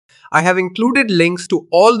I have included links to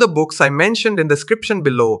all the books I mentioned in the description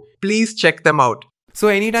below. Please check them out. So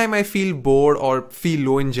anytime I feel bored or feel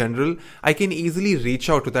low in general, I can easily reach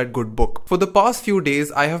out to that good book. For the past few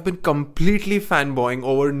days, I have been completely fanboying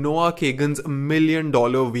over Noah Kagan's $1 Million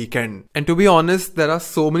Weekend. And to be honest, there are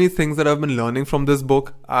so many things that I've been learning from this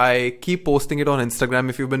book. I keep posting it on Instagram.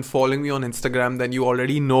 If you've been following me on Instagram, then you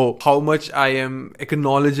already know how much I am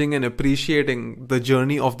acknowledging and appreciating the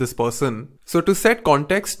journey of this person. So to set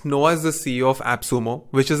context, Noah is the CEO of AppSumo,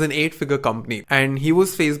 which is an 8-figure company, and he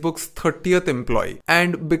was Facebook's 30th employee.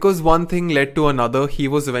 And because one thing led to another, he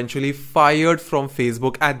was eventually fired from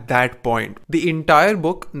Facebook at that point. The entire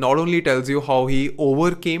book not only tells you how he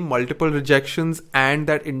overcame multiple rejections and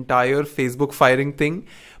that entire Facebook firing thing,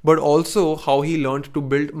 but also how he learned to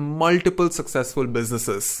build multiple successful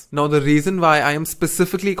businesses. Now, the reason why I am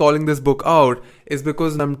specifically calling this book out is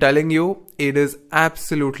because I'm telling you, it is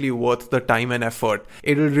absolutely worth the time and effort.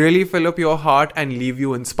 It will really fill up your heart and leave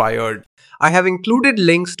you inspired. I have included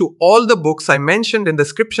links to all the books I mentioned in the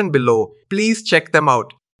description below. Please check them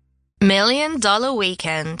out. $1 Million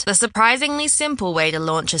Weekend, the surprisingly simple way to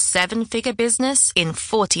launch a 7-figure business in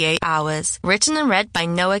 48 hours. Written and read by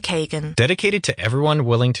Noah Kagan. Dedicated to everyone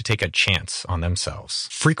willing to take a chance on themselves.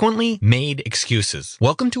 Frequently made excuses.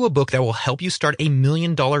 Welcome to a book that will help you start $1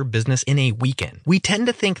 million business in a weekend. We tend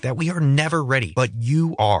to think that we are never ready, but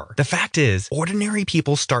you are. The fact is, ordinary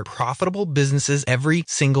people start profitable businesses every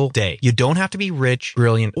single day. You don't have to be rich,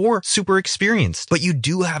 brilliant, or super experienced, but you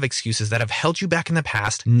do have excuses that have held you back in the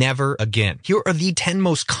past. Never again. Here are the 10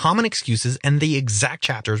 most common excuses and the exact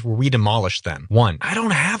chapters where we demolish them. 1. I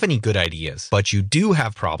don't have any good ideas. But you do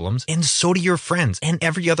have problems, and so do your friends and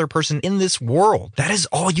every other person in this world. That is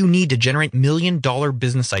all you need to generate $1 million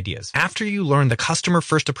business ideas. After you learn the customer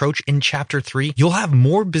first approach in chapter 3, you'll have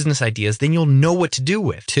more business ideas than you'll know what to do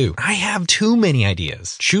with. 2. I have too many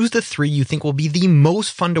ideas. Choose the 3 you think will be the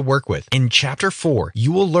most fun to work with. In chapter 4,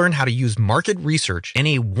 you will learn how to use market research and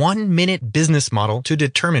a 1-minute business model to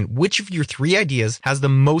determine which of your 3 ideas has the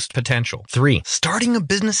most potential. 3. Starting a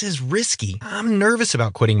business is risky. I'm nervous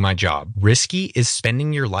about quitting my job. Risky is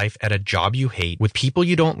spending your life at a job you hate with people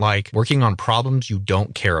you don't like, working on problems you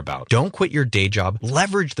don't care about. Don't quit your day job.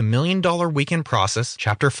 Leverage the $1 Million Weekend process,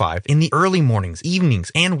 chapter 5, in the early mornings,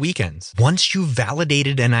 evenings, and weekends. Once you've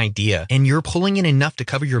validated an idea and you're pulling in enough to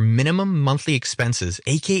cover your minimum monthly expenses,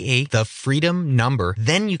 aka the freedom number,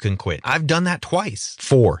 then you can quit. I've done that twice.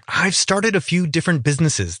 4. I've started a few different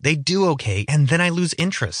businesses. They do okay, and then I lose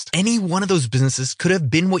interest. Any one of those businesses could have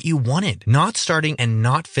been what you wanted. Not starting and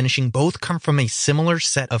not finishing both come from a similar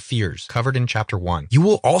set of fears, covered in chapter 1. You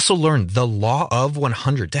will also learn the law of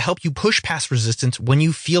 100 to help you push past resistance when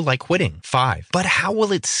you feel like quitting. 5. But how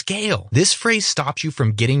will it scale? This phrase stops you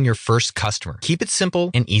from getting your first customer. Keep it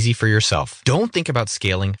simple and easy for yourself. Don't think about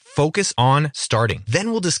scaling. Focus on starting.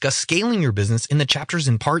 Then we'll discuss scaling your business in the chapters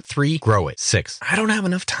in part 3, Grow It. 6. I don't have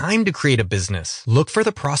enough time to create a business. Look for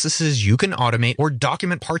the processes you can automate or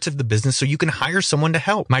document parts of the business so you can hire someone to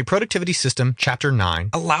help. My productivity system, chapter 9,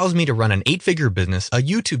 allows me to run an 8-figure business, a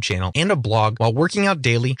YouTube channel, and a blog while working out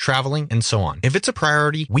daily, traveling, and so on. If it's a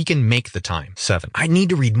priority, we can make the time. 7. I need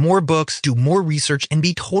to read more books, do more research, and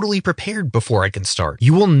be totally prepared before I can start.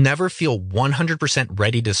 You will never feel 100%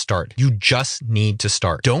 ready to start. You just need to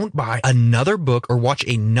start. Don't buy another book or watch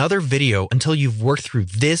another video until you've worked through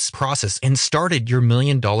this process and started your $1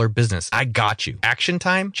 million business. I got you. Action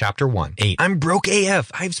time, chapter 1. 8. I'm broke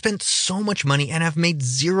AF. I've spent so much money and have made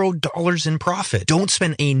 $0 in profit. Don't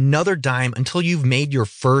spend another dime until you've made your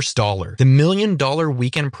first dollar. The $1 Million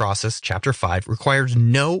Weekend process, chapter 5, requires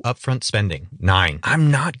no upfront spending. 9.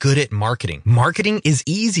 I'm not good at marketing. Marketing is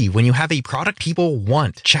easy when you have a product people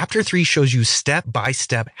want. Chapter 3 shows you step by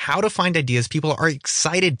step how to find ideas people are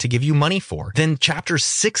excited to give you money for. Then chapters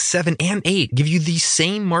 6, 7, and 8 give you the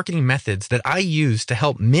same marketing methods that I use to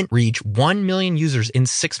help Mint reach 1 million users in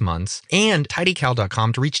 6 months and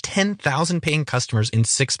tidycal.com to reach 10,000 paying customers in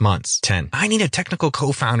 6 months. 10. I need a technical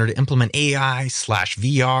co-founder to implement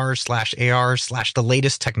AI/VR/AR/the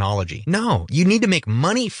latest technology. No, you need to make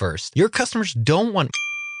money first. Your customers don't want...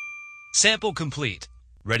 Sample complete.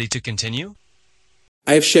 Ready to continue?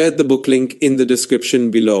 I've shared the book link in the description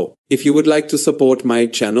below. If you would like to support my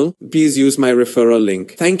channel, please use my referral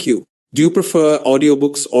link. Thank you. Do you prefer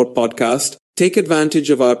audiobooks or podcast? Take advantage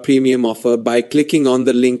of our premium offer by clicking on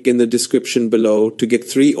the link in the description below to get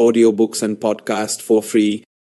 3 audiobooks and podcasts for free.